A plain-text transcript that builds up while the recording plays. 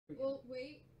Well,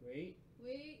 wait. Wait.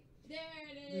 Wait. There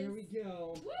it is. There we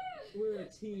go. Woo! We're a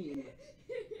team.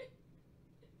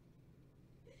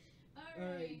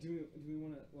 Alright. Do we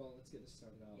want to? Well, let's get this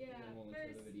started out. Yeah. And then we'll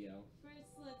intro the video. First,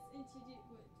 let's introduce.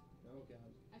 What? Oh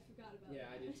God. I forgot about. Yeah,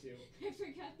 that. I did too. I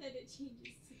forgot that it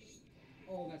changes to me.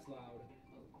 Oh, that's loud.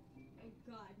 Oh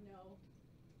God, no.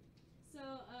 So,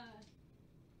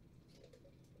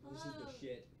 hello. This is the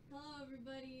shit. Hello,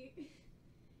 everybody.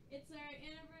 It's our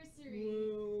anniversary.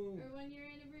 Whoa. Our 1-year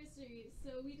anniversary.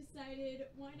 So we decided,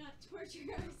 why not torture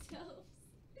ourselves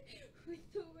with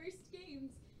the worst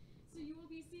games? So you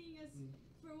will be seeing us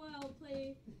for a while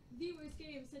play the worst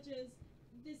games, such as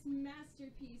this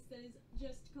masterpiece that is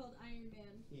just called Iron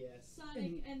Man. Yes.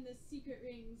 Sonic and the Secret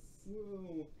Rings.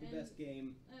 Whoa, the And best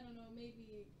game. I don't know,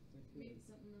 maybe something That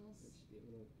else. should be a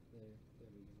little there. There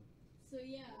we go. So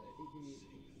yeah. Give me.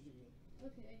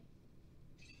 Okay.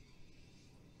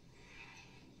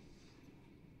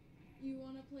 You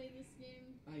want to play this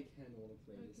game? I kind of want to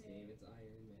play this Okay. game. It's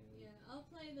Iron Man. Yeah, I'll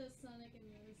play the Sonic and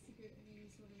the Secret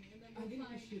Rings one, and then I we'll think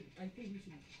find. I think we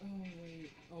should. Oh wait.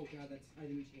 Oh God, that's. I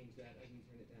didn't change that. I didn't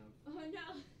turn it down. Oh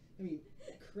no. I mean,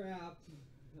 crap.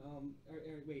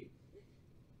 Wait.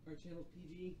 Our channel's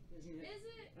PG, isn't it? Is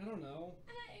it? I don't know.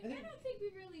 I don't think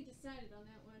we've really decided on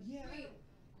that one. Yeah. Wait,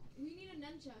 we need a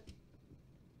nunchuck.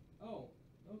 Oh.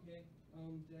 Okay.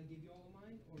 Did I give you all of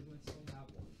mine, or do I still have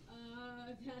one?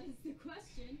 That is the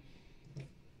question.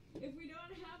 If we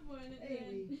don't have one,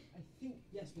 Hey, then. I think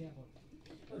yes, we have one.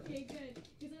 Okay, good.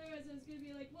 Because otherwise I was gonna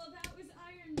be like, well, that was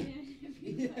Iron Man,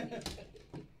 everybody.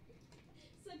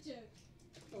 Such a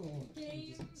Oh.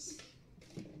 game. Jesus.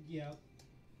 Yep.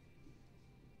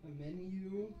 A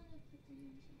menu.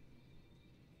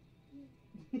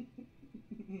 Shut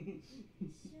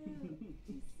up,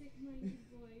 you sick-minded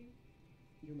boy.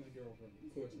 You're my girlfriend. Of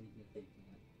course I'm gonna think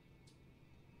that.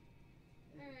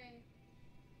 Alright.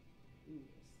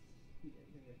 Yes.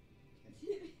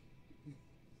 Okay.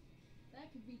 That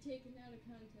could be taken out of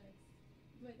context,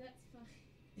 but that's fine.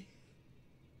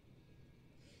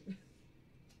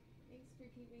 Thanks for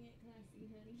keeping it classy,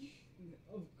 honey.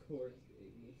 Of course,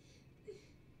 baby.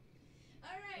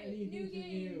 Alright, Anything new for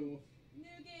game. you.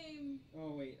 New game.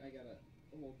 Oh wait, I gotta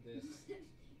hold this.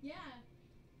 Yeah.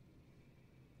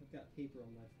 I've got paper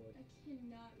on my foot. I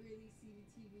cannot really see the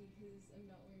TV because I'm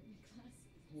not wearing my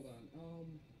glasses. Hold on.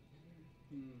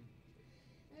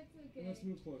 That's okay. Let's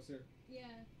move closer.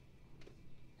 Yeah.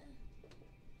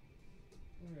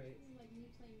 Alright. This is like me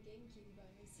playing GameCube by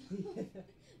myself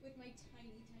with my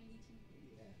tiny, tiny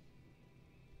TV. Yeah.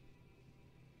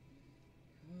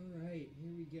 Alright,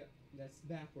 here we go. That's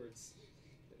backwards.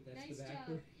 That's Nice the job.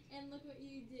 backward. And look what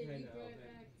you did. I You know, brought it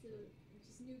man. back to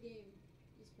just new game.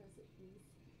 Just press it, please.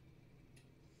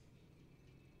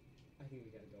 I think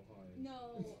we gotta go hard.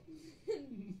 No.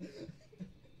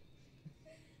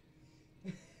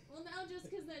 Well, now just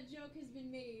because that joke has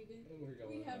been made, We're going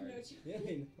we have hard. no choice. Yeah,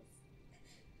 I know.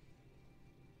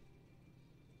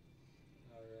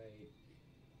 Alright.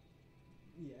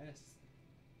 Yes.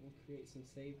 We'll create some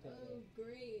save data. Oh,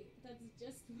 great. That's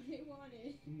just what I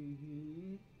wanted.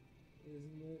 Mm-hmm.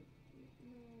 Isn't it?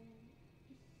 No.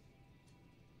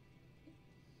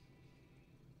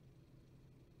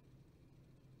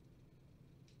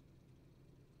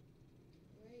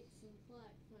 Right, some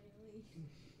plot, finally.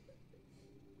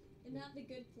 And not the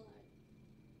good plot.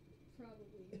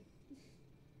 Probably.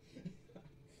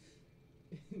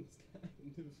 It's kind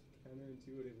of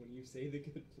counterintuitive when you say the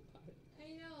good plot.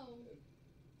 I know.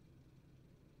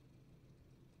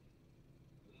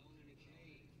 Alone in a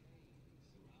cave,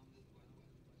 surrounded by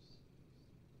weapons.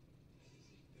 That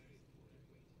is a very important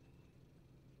way to die.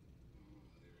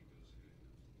 Oh, there he goes again.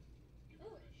 Give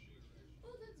Oh. her a shake.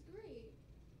 Oh, that's great.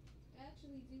 I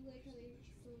actually do like how they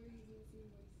still are using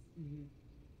seamless. Mm-hmm.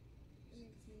 It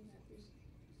makes me happy.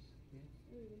 Yeah.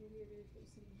 It would have been weirder if there's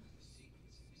something The else.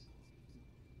 secrets of his heart.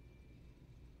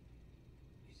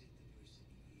 Is it the person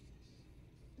he is?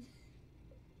 I can't.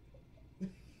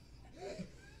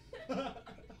 No.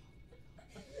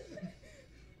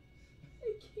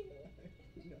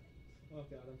 Oh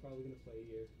god, I'm probably gonna play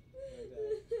here.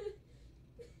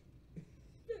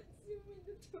 That zoom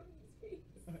into Tony's face.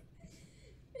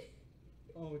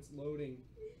 Oh, it's loading.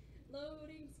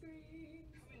 Loading screen.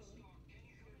 Come in, Stark. Can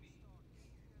you hear me?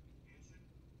 Jensen,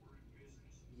 we're in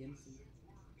business. Jensen. It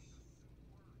works.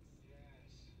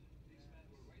 Yes. These men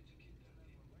were right to kidnap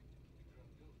you. You could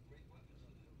have built great weapons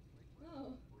with them.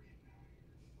 Oh.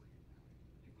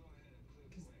 You go ahead and clear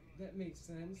the Because way. that makes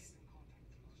sense. Get in contact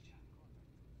through this channel.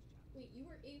 Wait, you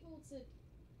were able to.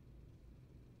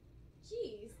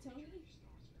 Jeez, Tony.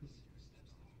 Starts with a serious step,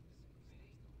 Stark.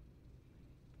 Ready?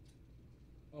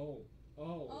 Oh, Oh.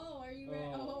 Oh, are you ready?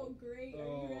 Oh. Oh, great. Are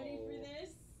you ready for Oh.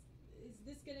 this? Is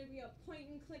this gonna be a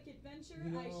point-and-click adventure?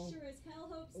 No. I sure as hell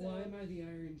hope so. Why am I the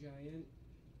Iron Giant?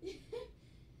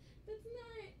 That's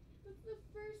not. That's the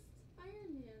first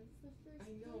Iron Man. It's the first.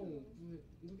 I know, but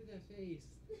look at that face.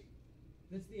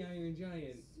 That's the Iron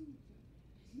Giant. Superman.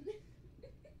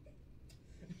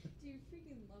 Dude,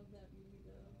 freaking love that movie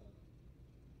though.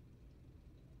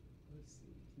 Let's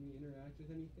see. Can we interact with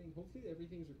anything? Hopefully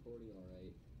everything's recording all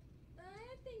right.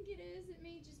 I think it is. It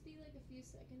may just be like a few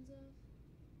seconds off.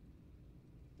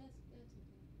 That's okay.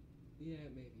 Yeah,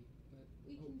 maybe, but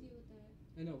We can deal with that.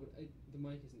 I know, but the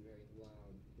mic isn't very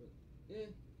loud. But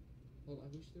hold on,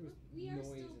 I wish there was We are noise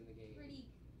still in the game. pretty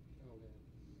Oh man.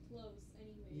 close,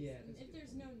 anyways. Yeah, And that's if a good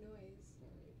there's point. no noise,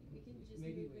 All right. we can just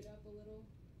maybe move it up a little.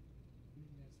 Maybe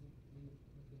that's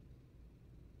not. Okay.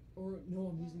 Or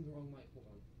no, I'm using the wrong mic. Hold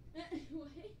on.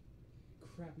 What?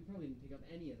 Crap, we probably didn't pick up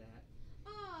any of that.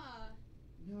 Ah,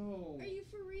 No. are you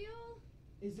for real?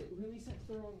 Is it really set to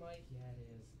the wrong mic? Yeah, it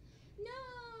is.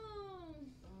 No.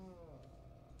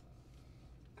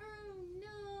 Oh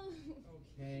no.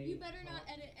 Okay. You better not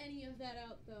edit any of that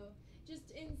out though.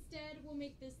 Just instead, we'll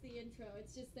make this the intro.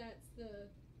 It's just that's the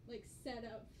like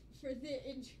setup for the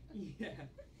intro. Yeah.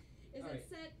 Is All it right.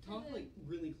 set to Talk the, like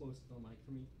really close to the mic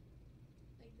for me.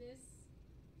 like this?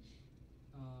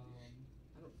 I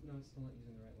don't. No, I'm still not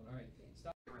using the right one. All right. Okay.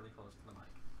 Stop. Really close to the mic.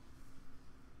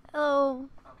 Oh,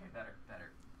 Okay,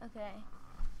 better. okay.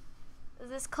 Is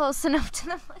this close enough to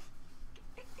the mic?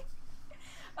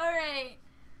 Alright.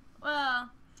 Well,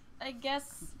 I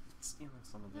guess. Stealing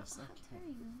some of this. I'll tell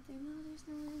you. There's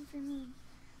no room for me.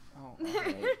 Oh.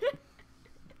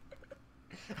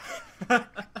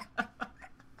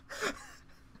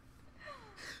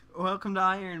 Welcome to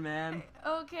Iron Man.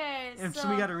 Okay, So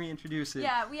we gotta reintroduce it.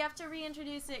 yeah, we have to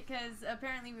reintroduce it because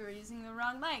apparently we were using the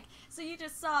wrong mic. So you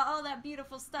just saw all that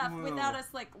beautiful stuff Whoa. without us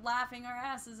like laughing our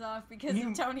asses off because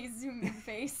of Tony's zooming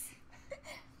face.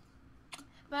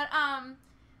 But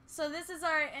so this is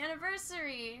our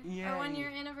anniversary, our 1 year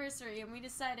anniversary, and we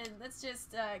decided let's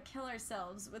just kill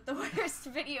ourselves with the worst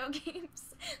video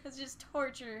games. Let's just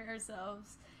torture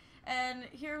ourselves. And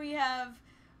here we have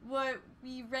what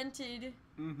we rented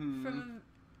from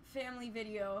a family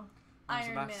video,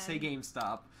 Iron Man. I was about to say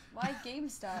GameStop. Why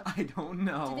GameStop? I don't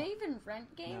know. Do they even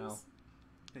rent games? No,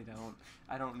 they don't.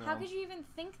 I don't know. How could you even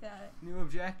think that? New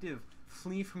objective.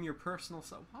 Flee from your personal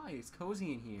self. Why? It's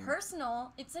cozy in here.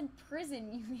 Personal? It said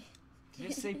prison, you mean.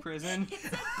 Did it say prison? It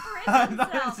said I prison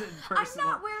thought it cell. said I'm personal.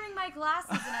 not wearing my glasses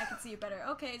and I can see it better.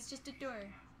 Okay, it's just a door.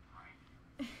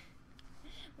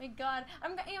 My god. I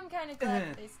am kind of glad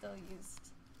that they still used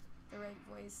the right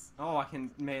voice. Oh, I can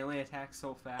melee attack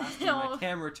so fast, and No. my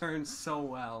camera turns so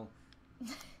well.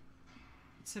 It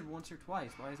said once or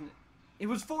twice. Why isn't it? It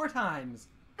was 4 times.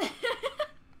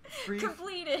 Free.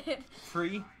 Completed.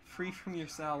 Free from your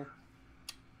cell.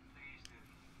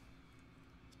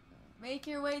 Make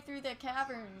your way through the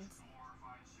caverns.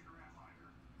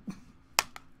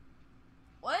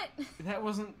 What? That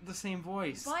wasn't the same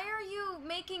voice. Why are you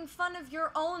making fun of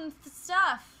your own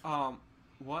stuff?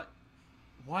 What?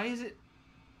 Why is it?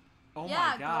 Oh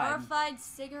yeah, my god. glorified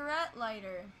cigarette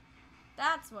lighter.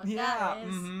 That's what Yeah. that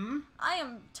is. Mm-hmm. I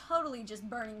am totally just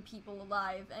burning people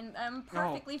alive, and I'm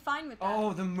perfectly fine with that.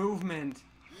 Oh, the movement.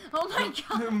 Oh my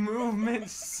god. The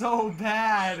movement's so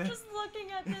bad. Just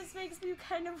looking at this makes me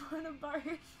kind of want to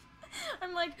barf.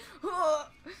 I'm like, oh.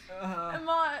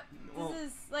 This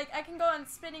is like I can go on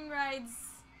spinning rides,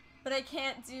 but I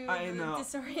can't do the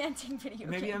disorienting video games.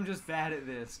 Maybe I'm just bad at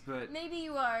this, but maybe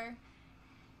you are.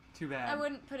 too bad. I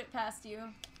wouldn't put it past you.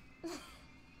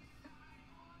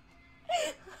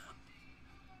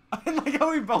 I like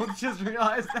how we both just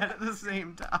realized that at the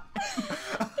same time.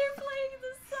 They're playing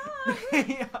the song.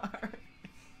 They are.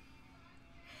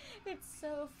 It's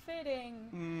so fitting.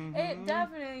 Mm-hmm. It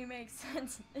definitely makes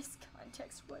sense in this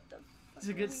context. What the fuck? It's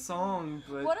a good song,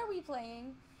 but What are we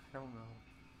playing? I don't know.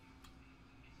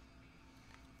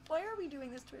 Why are we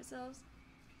doing this to ourselves?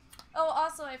 Oh,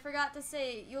 also, I forgot to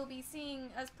say, you'll be seeing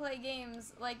us play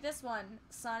games like this one,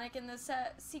 Sonic and the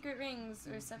Secret Rings,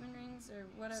 or 7 Rings, or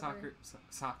whatever.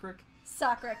 Soccer?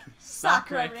 Sacra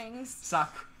Sacra. rings.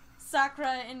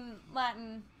 Sacra. In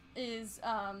Latin is,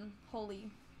 holy.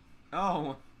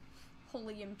 Oh.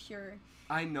 Holy and pure.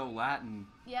 I know Latin.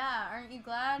 Yeah, aren't you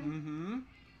glad? Mm-hmm.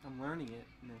 I'm learning it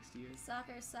next year.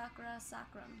 Sacra,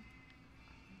 sacrum.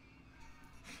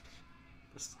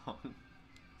 The song.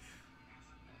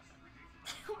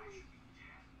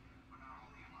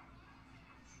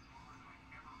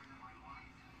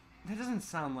 That doesn't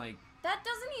sound like... That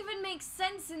doesn't even make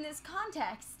sense in this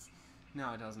context.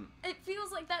 No, it doesn't. It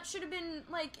feels like that should have been,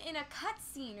 like, in a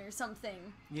cutscene or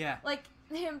something. Yeah. Like,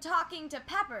 him talking to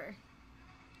Pepper.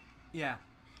 Yeah.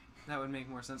 That would make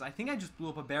more sense. I think I just blew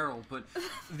up a barrel, but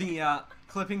the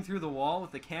clipping through the wall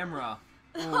with the camera.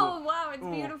 Ooh, oh, wow, it's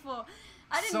beautiful.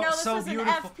 I didn't know this was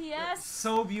beautiful. an FPS.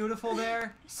 So beautiful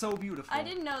there. So beautiful. I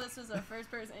didn't know this was a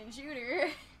first-person shooter.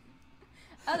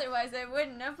 Otherwise, I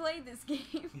wouldn't have played this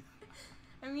game.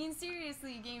 I mean,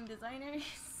 seriously, game designers.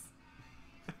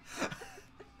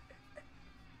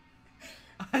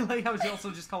 I like how it's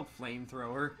also just called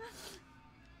Flamethrower.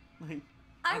 Like,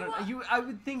 I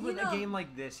would think with a game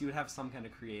like this, you would have some kind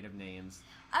of creative names.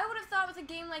 I would have thought with a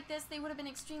game like this, they would have been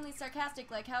extremely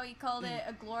sarcastic, like how he called it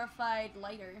a glorified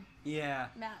lighter. Yeah.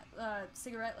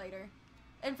 Cigarette lighter.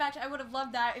 In fact, I would have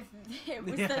loved that if it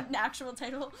was the actual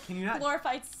title. Can you not?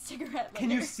 Glorified cigarette lighter.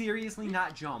 Can you seriously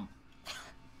not jump?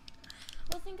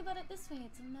 Well, think about it this way: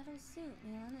 it's a metal suit,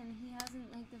 man, and he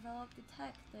hasn't like developed the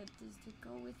tech that is to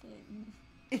go with it.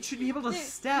 It should be able to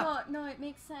step. No, it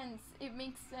makes sense. It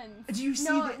makes sense. Do you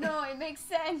see No, it makes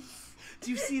sense.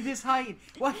 Do you see this height?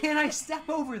 Why can't I step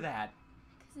over that?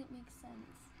 Because it makes sense.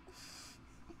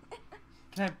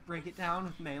 Can I break it down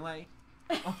with melee?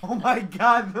 Oh my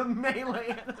god, the melee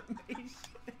animation.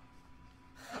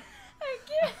 I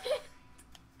can't.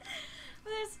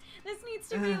 This needs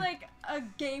to be like a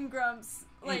Game Grumps,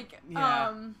 like,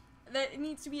 that it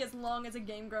needs to be as long as a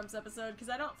Game Grumps episode, because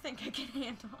I don't think I can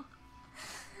handle.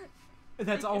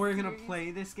 That's all we're gonna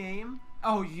play this game?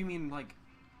 Oh, you mean like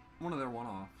one of their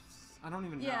one-offs? I don't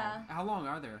even know. How long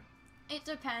are there? It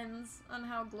depends on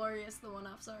how glorious the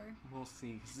one-offs are. We'll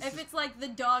see. If it's like the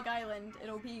Dog Island,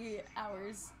 it'll be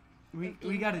hours.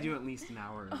 We got to do at least an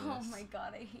hour of this. Oh my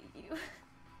god, I hate you.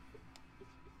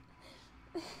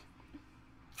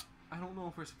 I don't know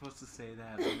if we're supposed to say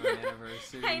that on our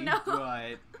anniversary. I know.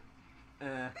 But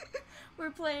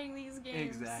we're playing these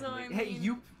games. Exactly. So I mean, hey,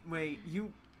 you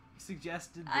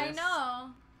suggested this. I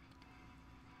know.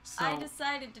 So I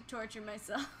decided to torture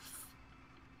myself.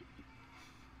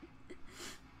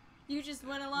 You just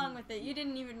went along with it. You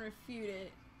didn't even refute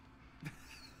it.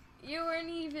 You weren't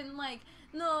even like,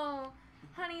 no,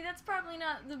 honey, that's probably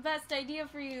not the best idea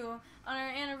for you on our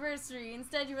anniversary.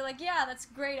 Instead, you were like, yeah, that's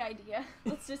a great idea.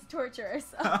 Let's just torture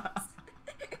ourselves.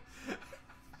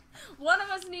 One of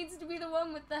us needs to be the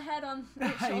one with the head on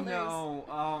their shoulders. I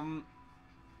know.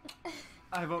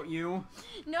 I vote you.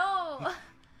 No.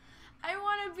 I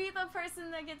want to be the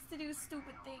person that gets to do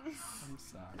stupid things. I'm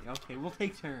sorry. Okay, we'll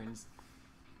take turns.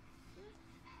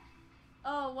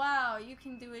 Oh, wow. You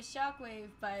can do a shockwave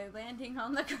by landing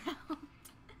on the ground.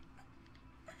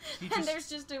 And there's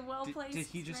just a well-placed Did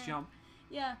he just ramp. jump?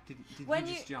 Yeah. Did he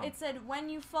just jump? It said, when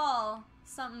you fall,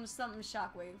 something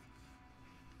shockwave.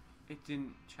 It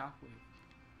didn't shockwave.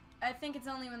 I think it's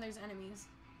only when there's enemies.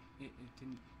 It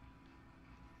didn't.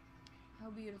 How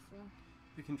beautiful.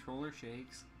 The controller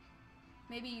shakes.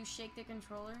 Maybe you shake the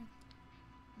controller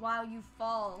while you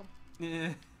fall.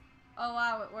 Eh. Oh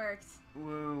wow, it worked.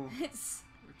 Whoa. This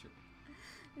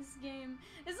game.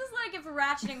 This is like if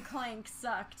Ratchet and Clank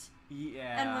sucked.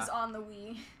 Yeah. And was on the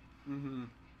Wii. Mm-hmm.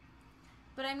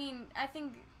 But I mean, I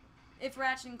think if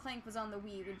Ratchet and Clank was on the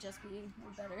Wii, it would just be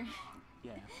better.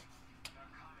 Yeah.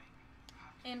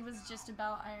 And was just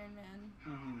about Iron Man.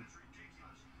 Mm-hmm.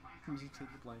 Can you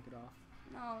take the blanket off?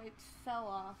 No, it fell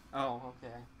off. Oh,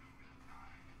 okay.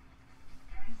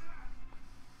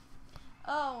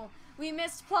 Oh, we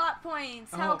missed plot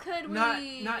points. How could we?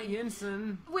 Not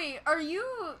Yinsen. Wait, are you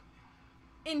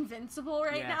invincible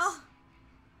right now?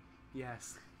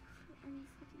 Yes.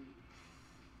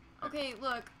 Okay,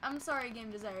 look. I'm sorry,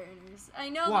 game designers. I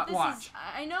know Watch. is.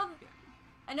 I know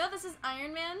this is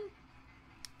Iron Man.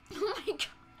 Oh my god.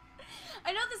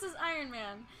 I know this is Iron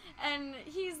Man, and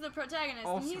he's the protagonist,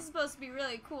 and he's supposed to be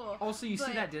really cool. Also, you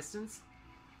see that distance?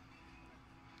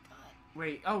 God.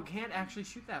 Wait, can't actually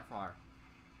shoot that far.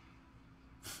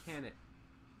 Can it?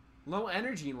 Low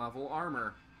energy level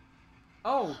armor.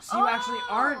 Oh, so you actually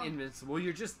aren't invincible.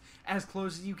 You're just as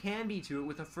close as you can be to it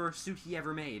with the first suit he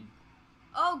ever made.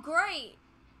 Oh, great.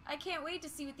 I can't wait to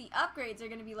see what the upgrades are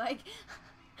going to be like.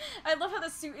 I love how the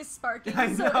suit is sparking.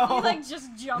 I so know. if he like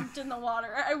just jumped in the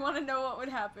water, I want to know what would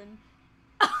happen.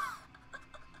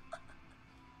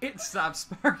 It stopped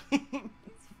sparking.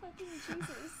 It's fucking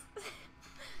Jesus.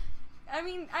 I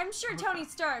mean, I'm sure Tony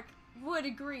Stark would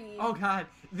agree. Oh god.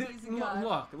 He's a god.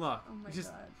 Look. Oh my just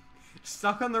god.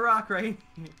 Stuck on the rock, right?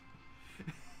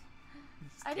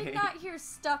 I did not hear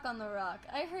stuck on the rock.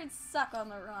 I heard suck on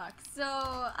the rock. So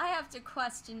I have to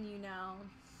question you now.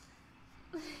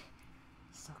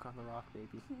 Stuck on the rock,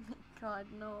 baby. God,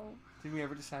 no. Did we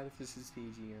ever decide if this is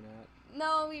PG or not?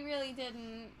 No, we really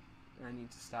didn't. I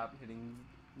need to stop hitting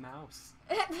mouse.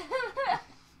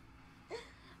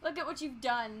 Look at what you've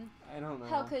done. I don't know.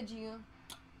 How could you?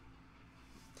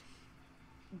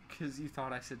 Because you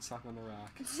thought I said suck on the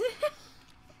rock.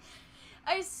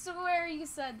 I swear you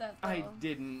said that, though. I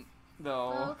didn't,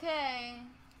 though. Okay.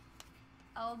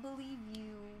 I'll believe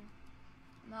you.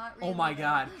 Not really. Oh my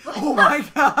god. Oh my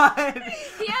god!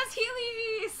 He has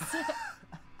Heelys!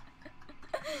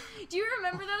 Do you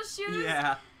remember those shoes?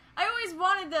 Yeah. I always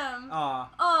wanted them. Aw.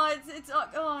 Oh,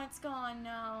 it's gone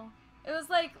now. It was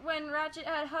like when Ratchet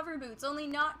had hover boots, only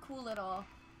not cool at all.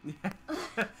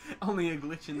 Only a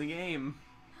glitch in the game.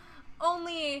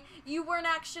 Only you weren't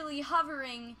actually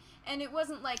hovering, and it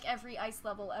wasn't like every ice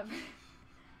level ever.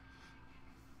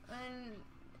 When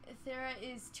Thera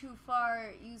is too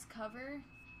far, use cover.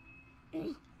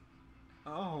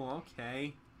 Oh,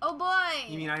 okay. Oh boy!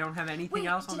 You mean I don't have anything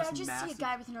else on this massive... Wait, did I just see a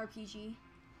guy with an RPG?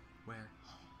 Where?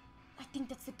 I think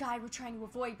that's the guy we're trying to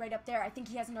avoid right up there. I think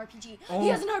he has an RPG. Oh. He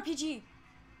has an RPG!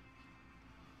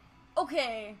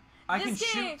 Okay. I can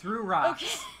shoot through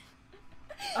rocks.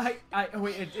 Okay.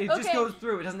 Wait, it just goes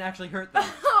through. It doesn't actually hurt them.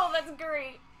 Oh, that's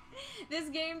great. This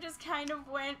game just kind of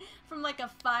went from like a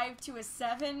 5 to a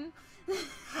 7.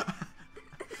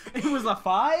 It was a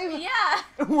 5? Yeah.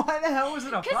 Why the hell was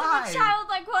it a 5? Because of the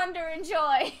childlike wonder and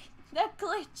joy. That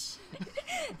glitch.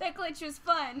 That glitch was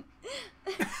fun.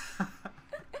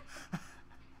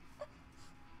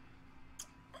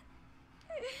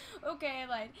 Okay, I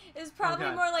lied. It was probably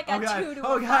more like a 2 to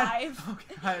a 5. Oh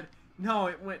god. No,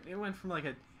 it went from like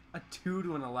a 2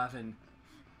 to an 11.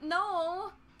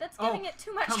 No, that's giving it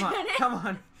too much credit. Come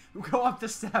on. Go up the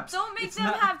steps. Don't make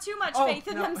them have too much faith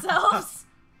in themselves.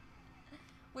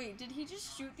 Wait, did he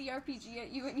just shoot the RPG at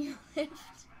you and you lived?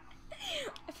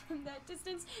 From that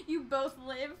distance, you both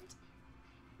lived?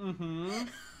 Mm-hmm.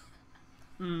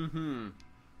 Mm-hmm.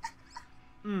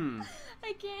 Mm.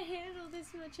 I can't handle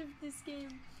this much of this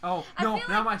game. Oh, no,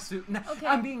 now my suit... No, okay.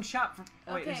 I'm being shot from...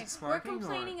 Wait, is it sparking? We're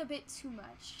complaining a bit too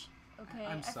much. Okay,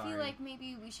 I'm sorry. I feel like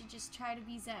maybe we should just try to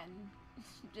be zen.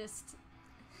 Just...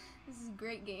 This is a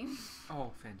great game.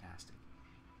 Oh, fantastic.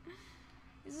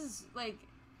 This is, like...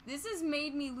 This has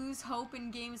made me lose hope in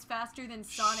games faster than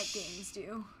Sonic games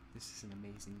do. This is an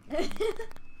amazing game.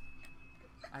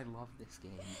 I love this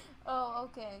game. Oh,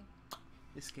 okay.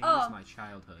 This game is my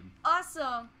childhood.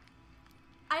 Also,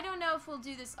 I don't know if we'll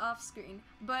do this off screen,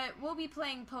 but we'll be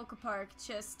playing Poke Park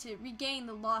just to regain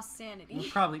the lost sanity.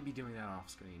 We'll probably be doing that off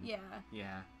screen. Yeah.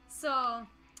 Yeah. So...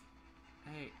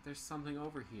 Hey, there's something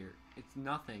over here. It's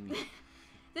nothing.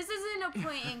 This isn't a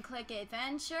point-and-click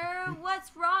adventure.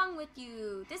 What's wrong with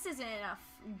you? This isn't a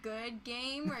good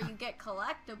game where you get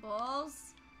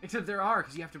collectibles. Except there are,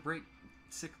 because you have to break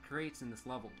 6 crates in this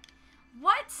level.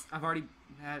 What? I've already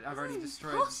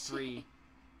destroyed bullshit. 3.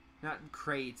 Not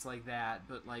crates like that,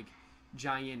 but like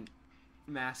giant,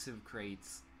 massive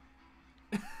crates.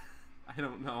 I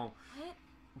don't know. What?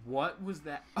 What was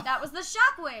that? That was the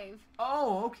shockwave.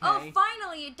 Oh, okay. Oh,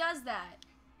 finally it does that.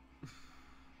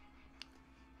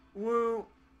 Woo.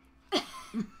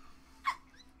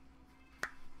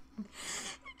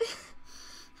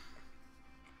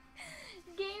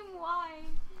 Game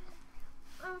wide.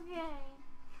 Okay.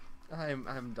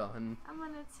 I'm done. I'm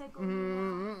gonna tickle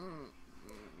you.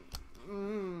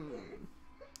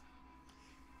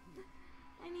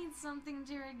 I need something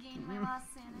to regain my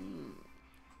lost sanity.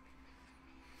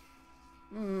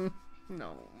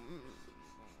 No.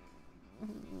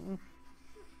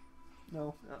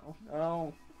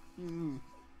 No.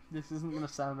 This isn't gonna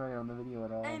sound right on the video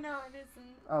at all. I know it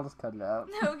isn't. I'll just cut it out.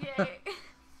 Okay.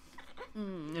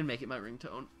 And make it my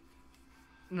ringtone.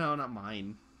 No, not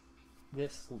mine.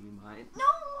 This will be mine. No!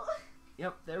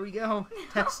 Yep, there we go.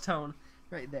 Text tone.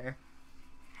 Right there.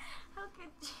 How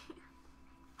could you?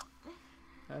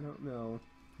 I don't know.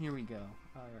 Here we go.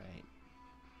 Alright.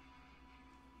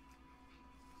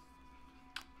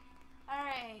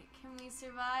 Alright, can we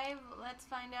survive? Let's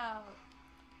find out.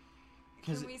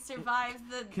 Can we it- survive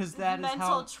the 'cause that is mental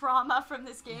how- trauma from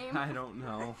this game? I don't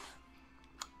know.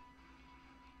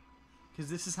 Because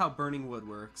this is how burning wood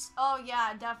works. Oh,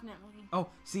 yeah, definitely. Oh,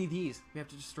 see these. We have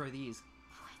to destroy these.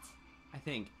 What? I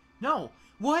think. No!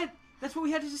 What? That's what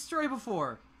we had to destroy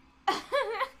before. Are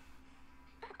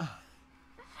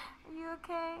you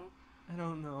okay? I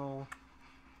don't know.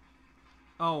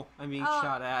 Oh, I'm being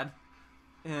shot at.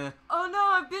 Oh no,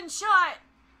 I've been shot!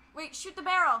 Wait, shoot the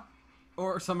barrel.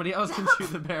 Or somebody else can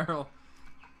shoot the barrel.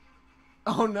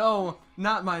 Oh no,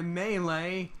 not my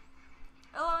melee.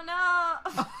 Oh no.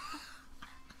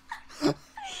 Can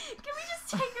we just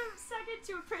take a second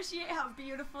to appreciate how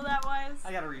beautiful that was?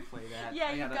 I gotta replay that.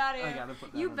 Yeah, you got it. I gotta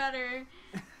put that You on. better.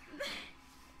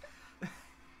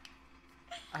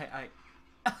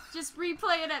 Just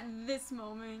replay it at this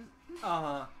moment.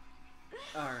 All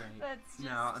right. That's just,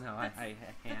 no, I can't.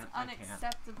 That's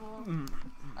unacceptable.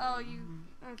 Oh, you.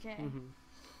 Okay.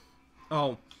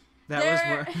 Oh, that was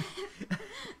where.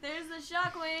 There's the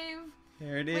shockwave.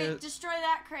 There it is. Wait, destroy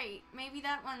that crate. Maybe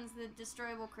that one's the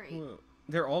destroyable crate. Whoa.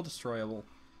 They're all destroyable.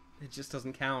 It just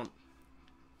doesn't count.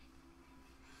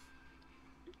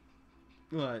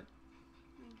 What?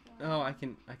 Oh, I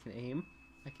can aim.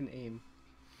 I can aim.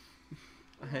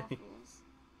 Waffles.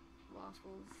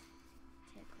 Waffles.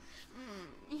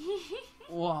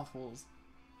 Waffles.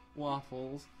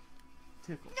 Waffles.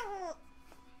 Tickle.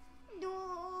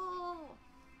 No.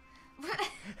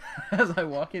 As I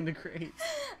walk into crates.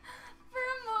 For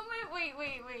a moment, wait.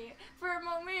 For a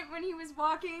moment, when he was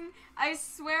walking, I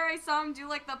swear I saw him do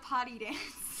like the potty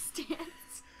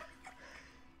dance.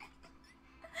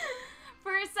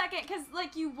 For a second, because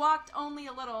like you walked only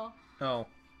a little. Oh.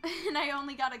 And I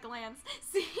only got a glance.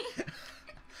 See?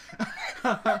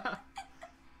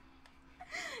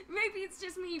 Maybe it's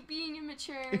just me being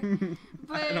immature.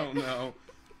 But I don't know.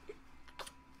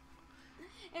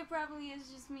 It probably is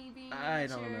just me being immature. I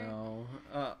don't know.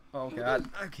 Oh god.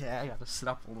 Okay, I gotta sit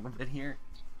up a little bit here.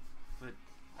 But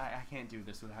I can't do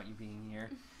this without you being here.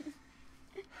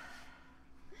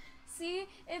 See,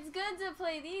 it's good to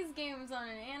play these games on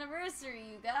an anniversary,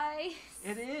 you guys.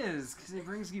 It is, because it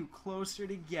brings you closer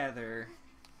together.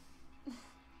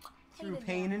 Through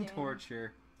pain and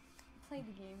torture. Play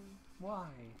the game. Why?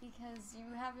 Because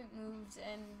you haven't moved,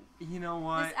 and you know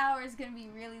what? This hour is gonna be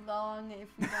really long if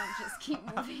we don't just keep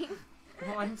moving.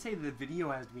 Well, I didn't say the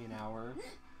video has to be an hour.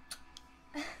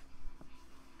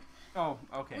 Oh,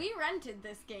 okay. We rented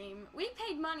this game. We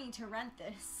paid money to rent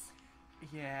this.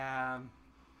 Yeah,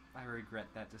 I regret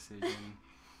that decision.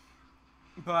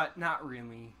 But not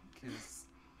really, because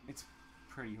it's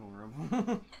pretty horrible.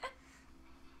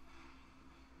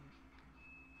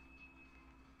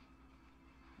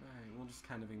 Alright, we'll just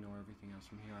kind of ignore everything else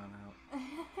from here on out.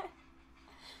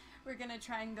 We're gonna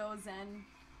try and go Zen.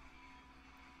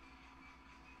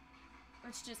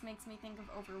 Which just makes me think of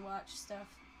Overwatch stuff.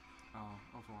 Oh,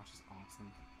 Overwatch is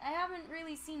awesome. I haven't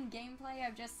really seen gameplay,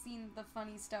 I've just seen the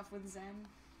funny stuff with Zen.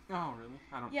 Oh, really?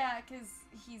 I don't... Yeah, because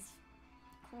he's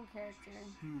a cool character,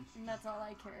 and that's all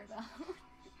I care about.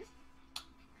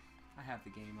 I have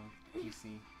the game on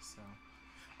PC, so...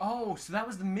 Oh, so that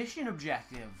was the mission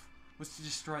objective, was to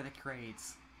destroy the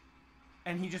crates.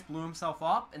 And he just blew himself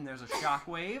up, and there's a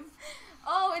shockwave.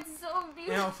 Oh, it's so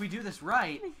beautiful. You know, if we do this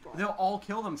right, they'll all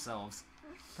kill themselves.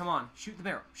 Come on, shoot the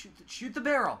barrel. Shoot the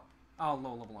barrel. Oh,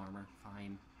 low level armor.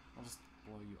 Fine. I'll just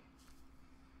blow you up.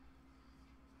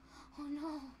 Oh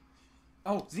no.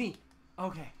 Oh, Z.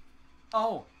 Okay.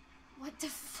 Oh. What the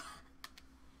fuck?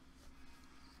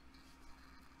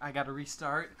 I gotta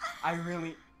restart. I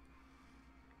really...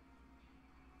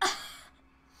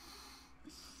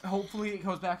 Hopefully it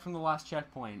goes back from the last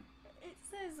checkpoint. It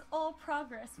says all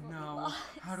progress will be lost.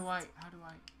 How do I...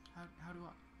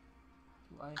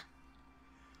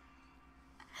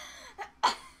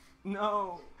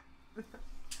 No.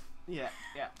 Yeah.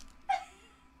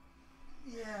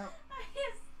 He's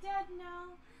dead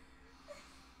now.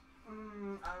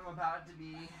 I'm about to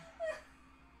be.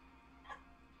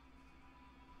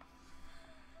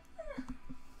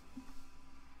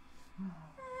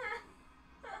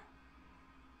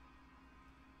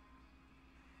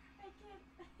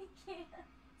 I can't.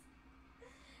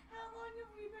 How long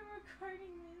have we been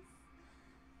recording this?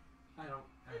 I don't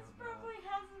It probably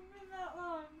hasn't been that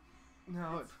long.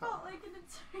 No, It's felt like an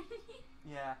eternity.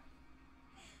 Yeah.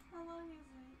 How long is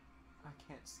it? I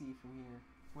can't see from here.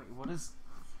 Wait, what is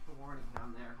the warning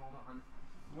down there? Hold on.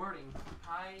 Warning.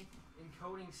 High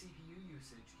encoding CPU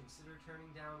usage. Consider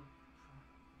turning down...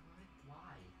 What?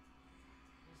 Why?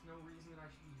 There's no reason that I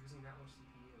should be using that much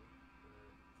CPU.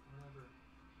 Whatever.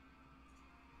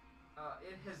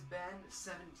 It has been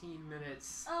 17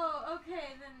 minutes. Oh,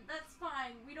 okay, then that's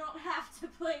fine. We don't have to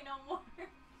play no more.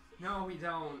 No, we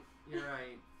don't. You're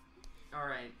right.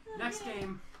 Alright. Next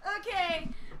game. Okay.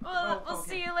 Well, we'll okay.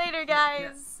 see you later,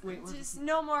 guys. Yeah. Wait, just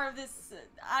no more of this.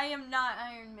 I am not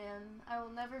Iron Man. I will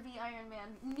never be Iron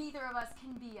Man. Neither of us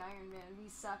can be Iron Man. We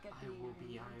suck at being I will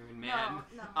be Iron Man. Man.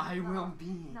 No, I will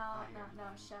be No, Iron no,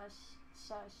 Man.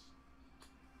 shush.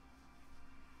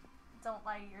 Don't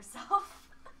lie to yourself.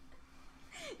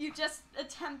 You just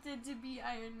attempted to be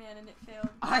Iron Man and it failed.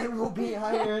 I will be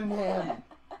Iron Man.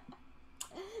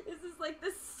 This is like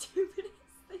the stupidest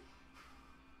thing.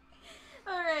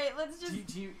 Alright, let's just...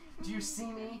 Do you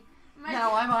see me? My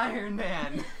Now I'm Iron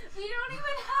Man. We don't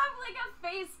even have like a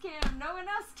face cam. No one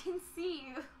else can see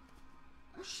you.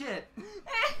 Shit.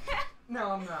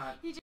 No, I'm not. You